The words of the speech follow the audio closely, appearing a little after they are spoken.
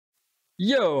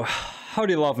Yo,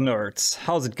 howdy love nerds.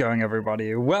 How's it going,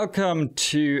 everybody? Welcome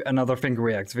to another Fink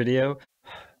Reacts video.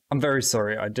 I'm very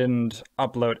sorry I didn't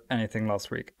upload anything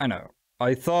last week. I know.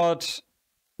 I thought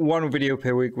one video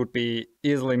per week would be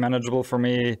easily manageable for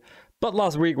me, but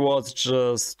last week was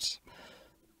just...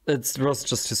 it was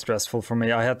just too stressful for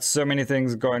me. I had so many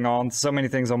things going on, so many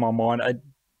things on my mind. I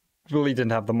really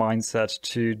didn't have the mindset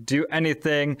to do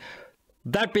anything.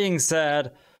 That being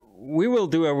said, we will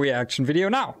do a reaction video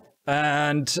now.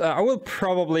 And I will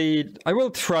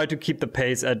try to keep the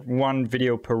pace at one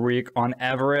video per week on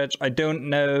average. I don't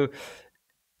know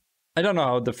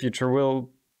how the future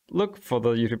will look for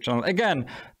the YouTube channel. Again,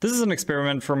 this is an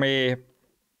experiment for me.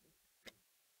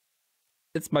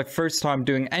 It's my first time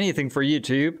doing anything for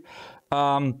YouTube.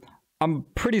 I'm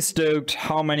pretty stoked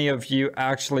how many of you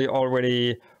actually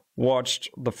already watched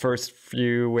the first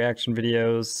few reaction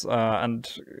videos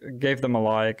and gave them a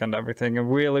like and everything.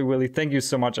 And really thank you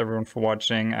so much everyone for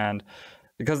watching, and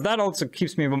because that also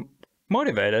keeps me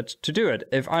motivated to do it.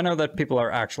 If I know that people are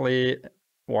actually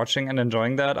watching and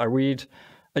enjoying that,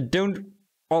 I don't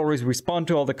always respond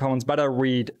to all the comments, but I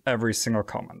read every single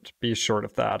comment. Be assured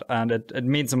of that. And it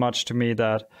means so much to me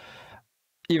that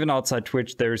even outside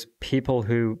Twitch, there's people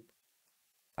who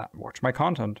watch my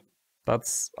content.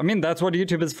 That's what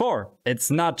YouTube is for.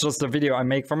 It's not just a video I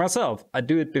make for myself. I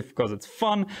do it because it's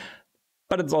fun,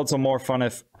 but it's also more fun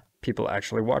if people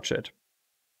actually watch it,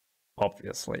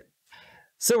 obviously.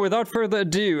 So without further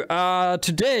ado,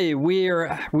 today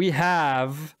we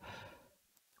have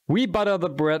We Butter the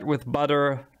Bread with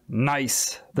Butter.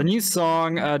 Nice. The new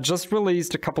song just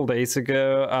released a couple days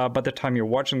ago. By the time you're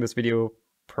watching this video,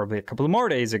 probably a couple more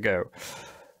days ago.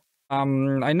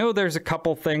 I know there's a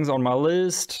couple things on my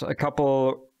list, a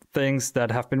couple things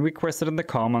that have been requested in the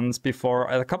comments before,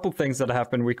 a couple things that have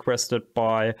been requested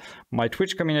by my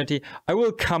Twitch community. I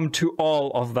will come to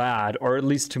all of that, or at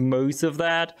least to most of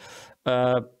that.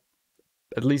 At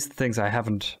least things I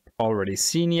haven't already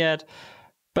seen yet.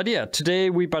 But yeah, today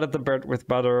we buttered the bread with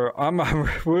butter. I'm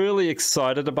really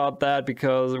excited about that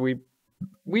because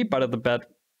we buttered the bread.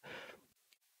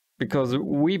 Because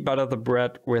We Butter the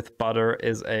Bread with Butter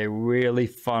is a really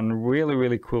fun,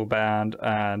 really cool band,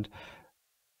 and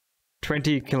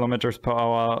 20 kilometers per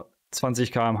hour, 20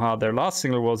 km/h. Their last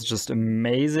single was just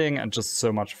amazing and just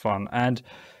so much fun. And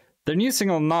their new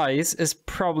single, Nice, is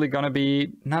probably gonna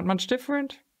be not much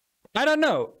different. I don't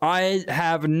know. I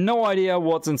have no idea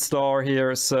what's in store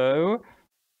here, so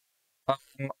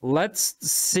let's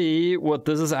see what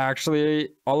this is actually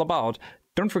all about.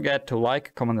 Don't forget to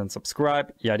like, comment, and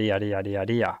subscribe, yada yada yada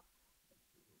yada yada.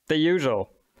 The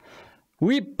usual.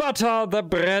 We butter the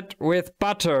bread with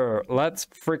butter. Let's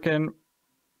freaking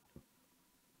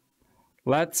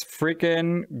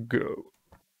go.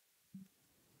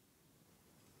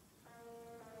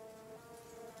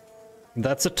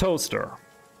 That's a toaster.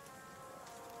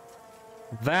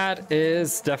 That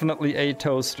is definitely a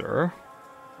toaster.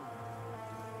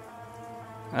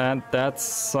 And that's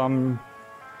some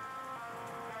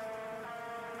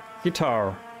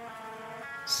guitar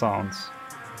sounds.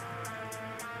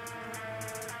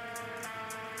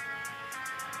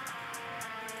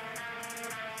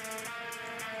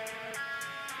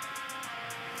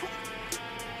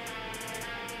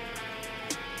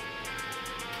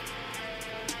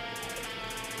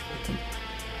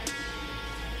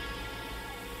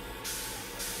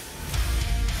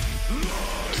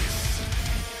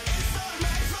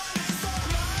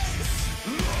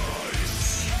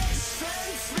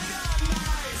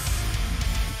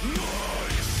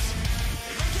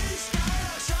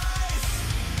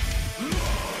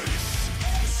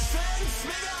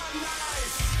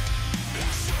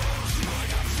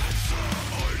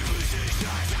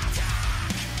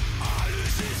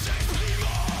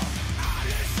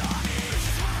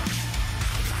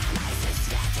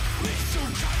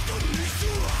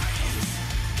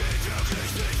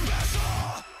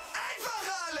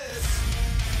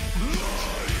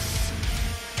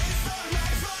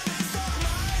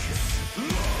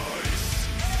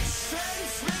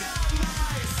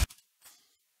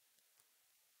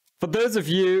 For those of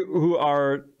you who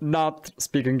are not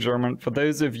speaking German, for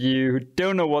those of you who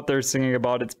don't know what they're singing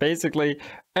about, it's basically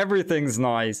everything's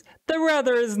nice. The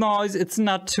weather is nice, it's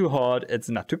not too hot, it's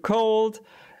not too cold.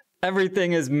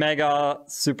 Everything is mega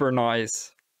super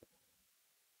nice.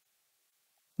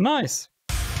 Nice.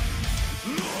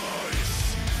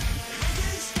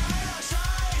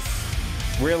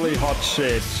 Really hot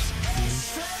shit.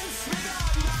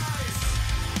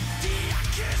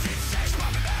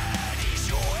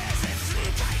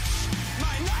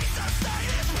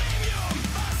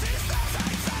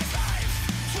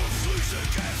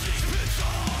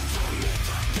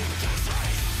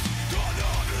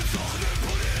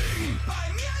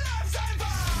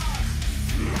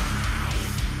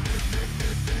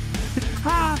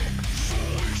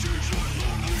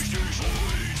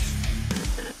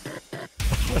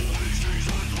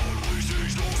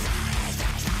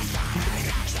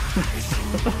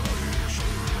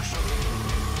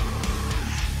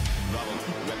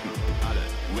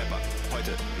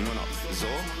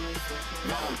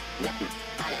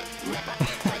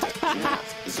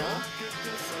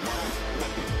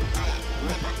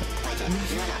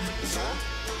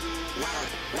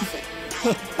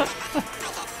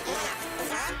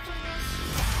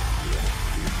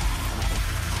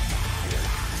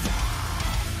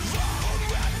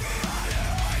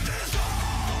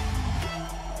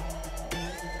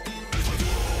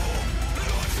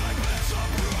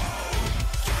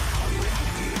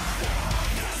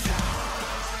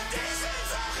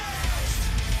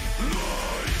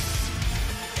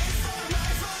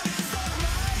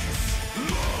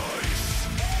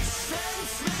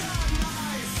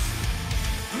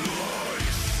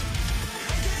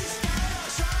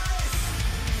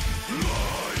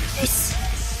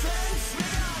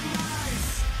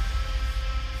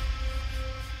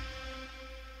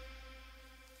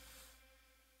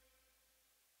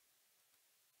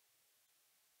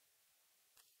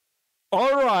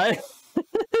 All right.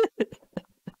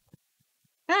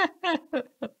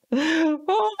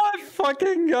 Oh my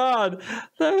fucking god.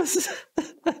 That was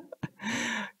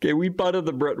okay, we butter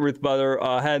the bread with butter,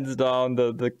 hands down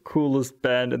the coolest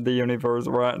band in the universe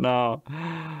right now.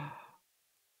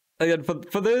 Again,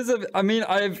 for those of, I mean,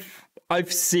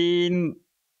 I've seen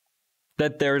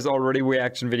that there's already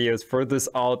reaction videos for this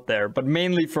out there, but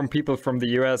mainly from people from the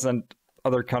US and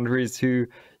other countries who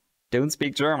don't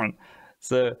speak German.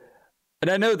 So,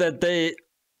 and I know that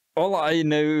all I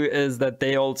know is that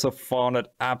they also found it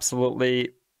absolutely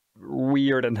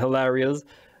weird and hilarious,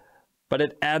 but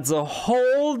it adds a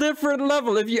whole different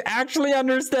level if you actually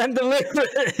understand the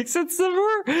lyrics. It's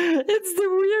the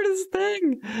weirdest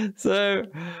thing. So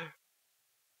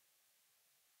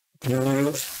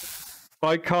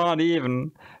I can't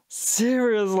even.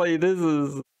 Seriously, this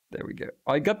is... There we go.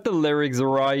 I got the lyrics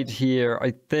right here.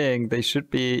 I think they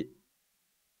should be...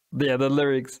 Yeah, the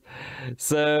lyrics.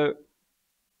 So...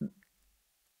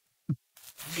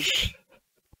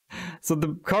 So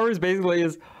the chorus basically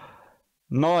is...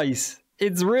 Nice.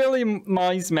 It's really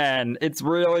nice, man. It's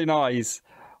really nice.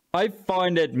 I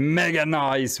find it mega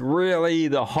nice. Really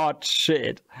the hot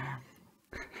shit.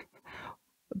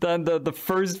 Then the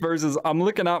first verse is, I'm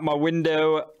looking out my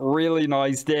window, really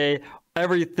nice day.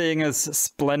 Everything is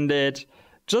splendid,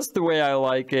 just the way I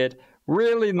like it.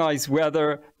 Really nice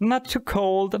weather, not too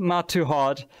cold, not too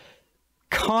hot.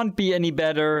 Can't be any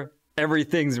better,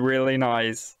 everything's really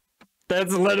nice.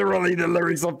 That's literally the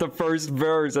lyrics of the first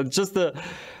verse, and just the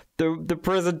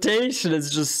presentation is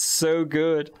just so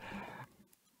good.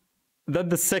 Then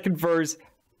the second verse,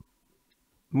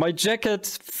 my jacket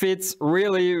fits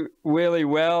really, really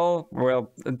well.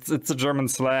 Well, it's a German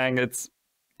slang. It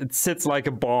sits like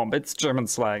a bomb. It's German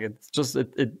slang. It's just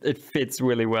it fits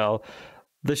really well.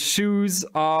 The shoes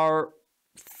are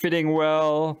fitting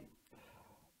well.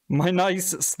 My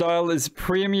nice style is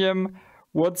premium.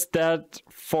 What's that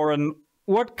for an...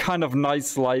 What kind of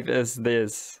nice life is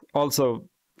this? Also,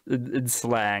 in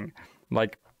slang,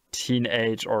 like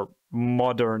teenage or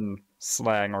modern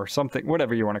slang or something,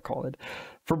 whatever you want to call it.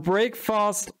 For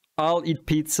breakfast, I'll eat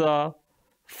pizza.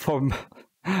 For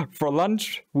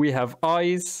lunch, we have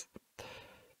ice.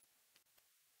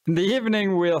 In the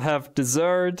evening, we'll have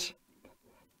dessert.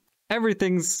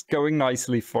 Everything's going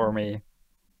nicely for me.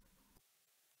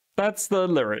 That's the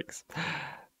lyrics.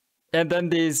 And then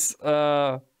these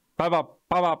why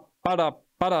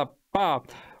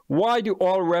do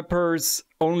all rappers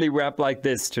only rap like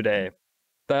this today?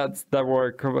 That's that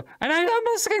word. And I'm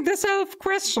asking this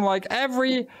question, like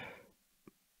every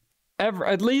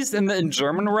at least in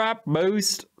German rap,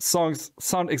 most songs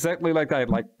sound exactly like that,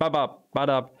 like ba-ba,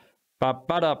 ba-da,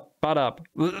 ba-ba-da, ba-da.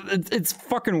 It's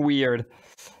fucking weird.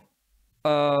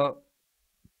 And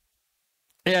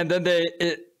then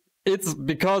it's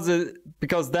because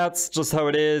that's just how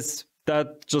it is.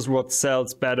 That's just what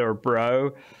sells better,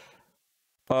 bro.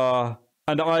 And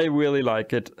I really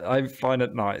like it. I find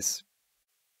it nice.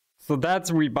 So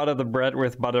that's we butter the bread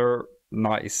with butter,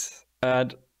 nice.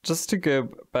 And just to go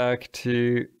back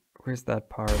to, where's that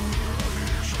part?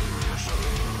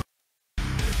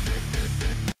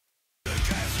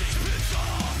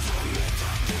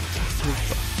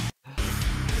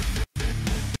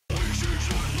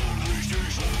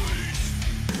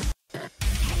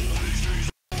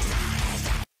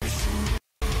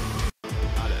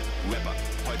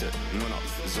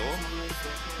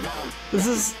 This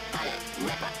is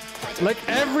like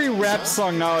every rap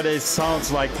song nowadays sounds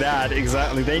like that,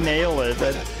 exactly. They nail it.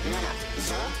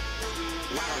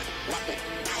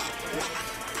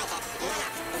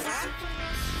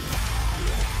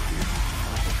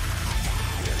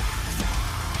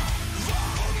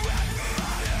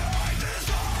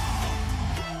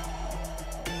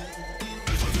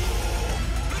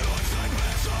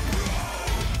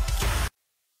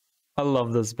 I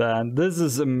love this band. This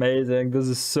is amazing. This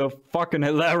is so fucking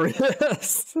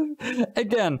hilarious.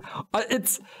 Again,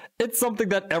 it's something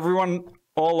that everyone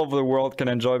all over the world can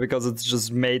enjoy because it's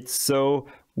just made so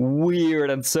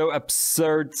weird and so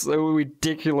absurd, so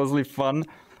ridiculously fun.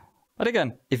 But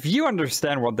again, if you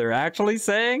understand what they're actually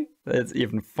saying, it's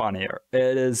even funnier.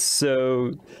 It is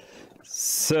so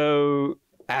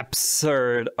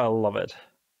absurd. I love it.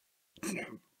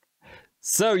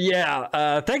 So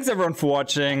yeah, thanks everyone for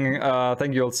watching.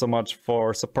 Thank you all so much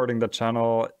for supporting the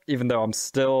channel, even though I'm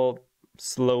still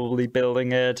slowly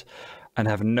building it and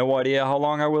have no idea how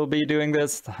long I will be doing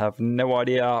this. I have no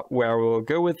idea where we'll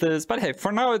go with this, but hey,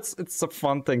 for now it's a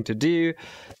fun thing to do,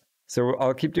 so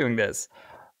I'll keep doing this.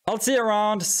 I'll see you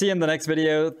around, see you in the next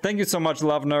video. Thank you so much,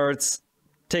 love nerds.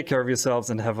 Take care of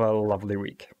yourselves and have a lovely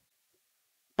week.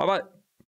 Bye bye.